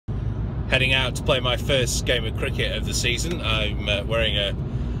heading out to play my first game of cricket of the season. I'm wearing an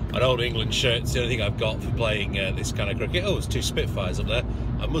old England shirt. It's the only thing I've got for playing this kind of cricket. Oh, there's 2 Spitfires up there.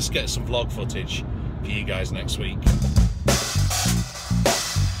 I must get some vlog footage for you guys next week.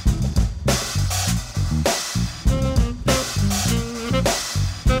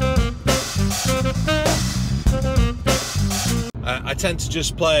 I tend to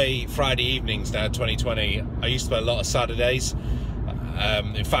just play Friday evenings now, 2020. I used to play a lot of Saturdays.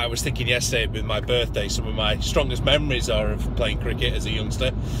 In fact, I was thinking yesterday with my birthday, some of my strongest memories are of playing cricket as a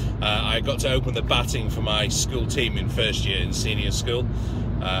youngster. I got to open the batting for my school team in first year in senior school.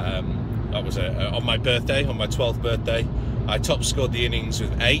 That was on my birthday, on my 12th birthday. I top scored the innings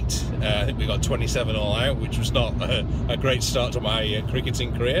with 8. I think we got 27 all out, which was not a great start to my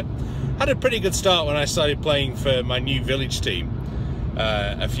cricketing career. Had a pretty good start when I started playing for my new village team.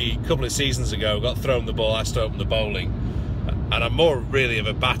 A couple of seasons ago, got thrown the ball, asked to open the bowling, and I'm more really of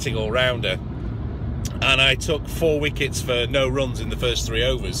a batting all-rounder, and I took 4 wickets for no runs in the first 3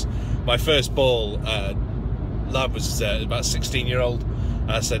 overs. My first ball, lad was about 16-year-old.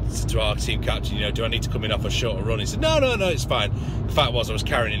 I said to our team captain, you know, do I need to come in off a shorter run? He said, no, it's fine. The fact was I was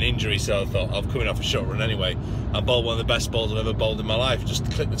carrying an injury, so I thought I'll come in off a short run anyway and bowl one of the best balls I've ever bowled in my life, just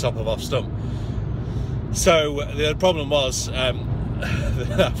clip the top of off stump. So the problem was,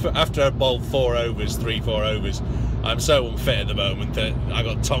 after I bowled 4 overs, 3-4 overs, I'm so unfit at the moment that I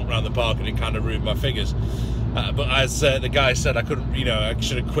got tonked around the park and it kind of ruined my figures. But as the guy said, I couldn't, you know, I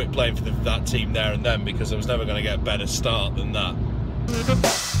should have quit playing for that team there and then, because I was never going to get a better start than that.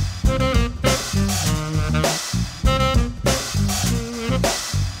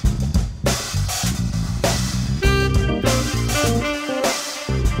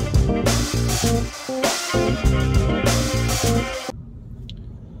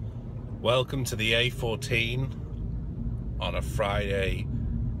 Welcome to the A14 on a Friday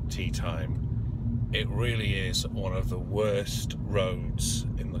tea time. It really is one of the worst roads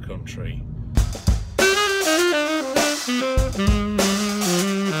in the country.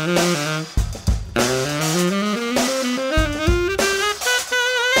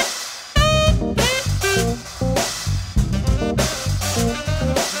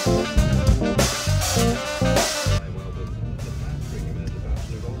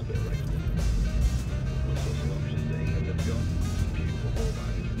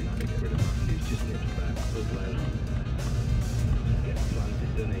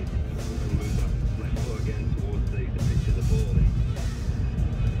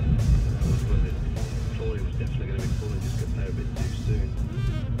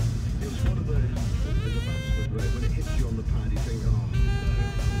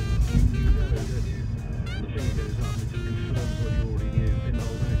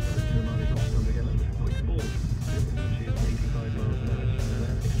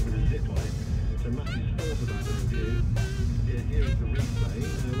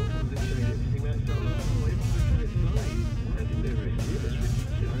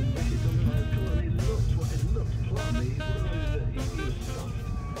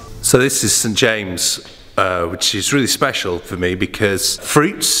 So this is St James, which is really special for me because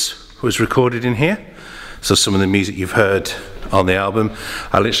Fruits was recorded in here. So some of the music you've heard on the album,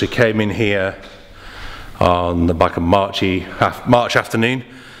 I literally came in here on like a March afternoon,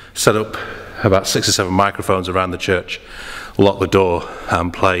 set up about 6 or 7 microphones around the church, locked the door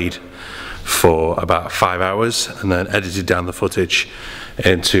and played for about 5 hours, and then edited down the footage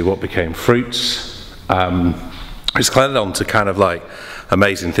into what became Fruits. It's led on to kind of like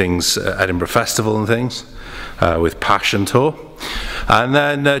amazing things at Edinburgh Festival and things, with Passion Tour. And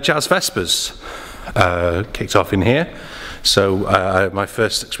then Jazz Vespers kicked off in here. So my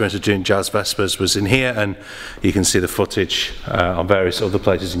first experience of doing Jazz Vespers was in here, and you can see the footage on various other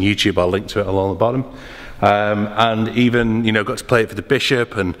places in YouTube. I'll link to it along the bottom. And even, you know, got to play it for the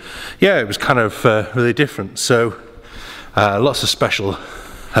Bishop, and yeah, it was kind of really different. So lots of special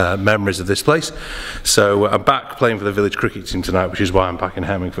memories of this place. So I'm back playing for the village cricket team tonight, which is why I'm back in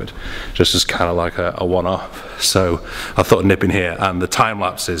Hemmingford, just as kind of like a one-off. So I thought I'd nip in here, and the time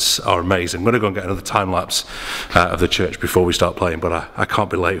lapses are amazing. I'm going to go and get another time lapse of the church before we start playing, but I can't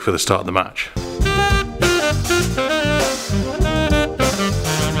be late for the start of the match.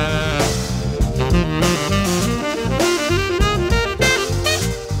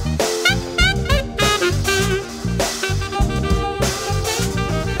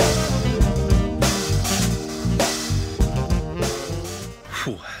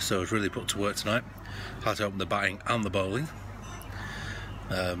 So I was really put to work tonight. Had to open the batting and the bowling.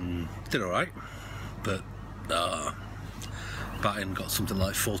 Did alright, but batting got something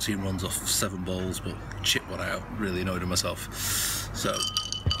like 14 runs off 7 balls, but chipped one out. Really annoyed with myself. So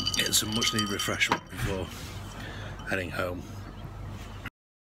Get some much needed refreshment before heading home.